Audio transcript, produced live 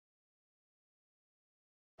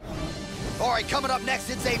All right, coming up next,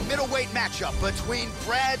 it's a middleweight matchup between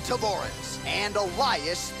Brad Tavares and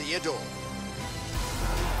Elias Theodorou.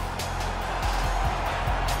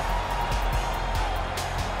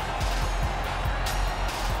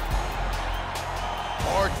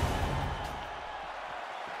 All right,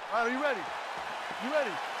 are you ready? You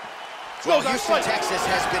ready? Well, Houston, Texas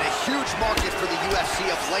has been a huge market for the UFC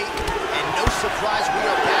of late, and no surprise we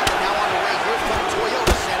are back and now on the way here from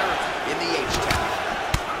Toyota Center in the H-Town.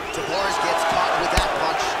 Tavares gets caught with that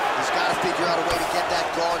punch. He's got to figure out a way to get that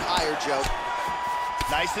guard higher, Joe.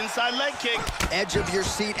 Nice inside leg kick. Edge of your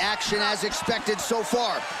seat action as expected so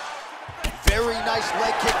far. Very nice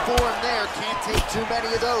leg kick for him there. Can't take too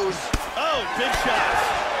many of those. Oh, big shots.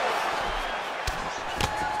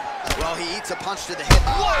 Well, he eats a punch to the head.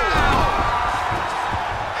 Whoa!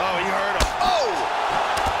 Oh, he hurt him. Oh!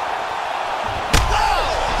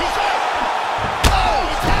 Oh! He's hurt! Oh,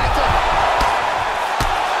 he tagged him!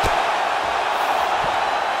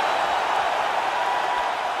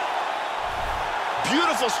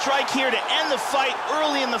 Beautiful strike here to end the fight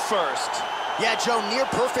early in the first. Yeah, Joe, near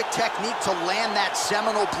perfect technique to land that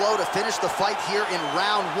seminal blow to finish the fight here in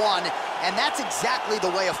round one. And that's exactly the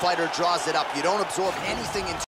way a fighter draws it up. You don't absorb anything into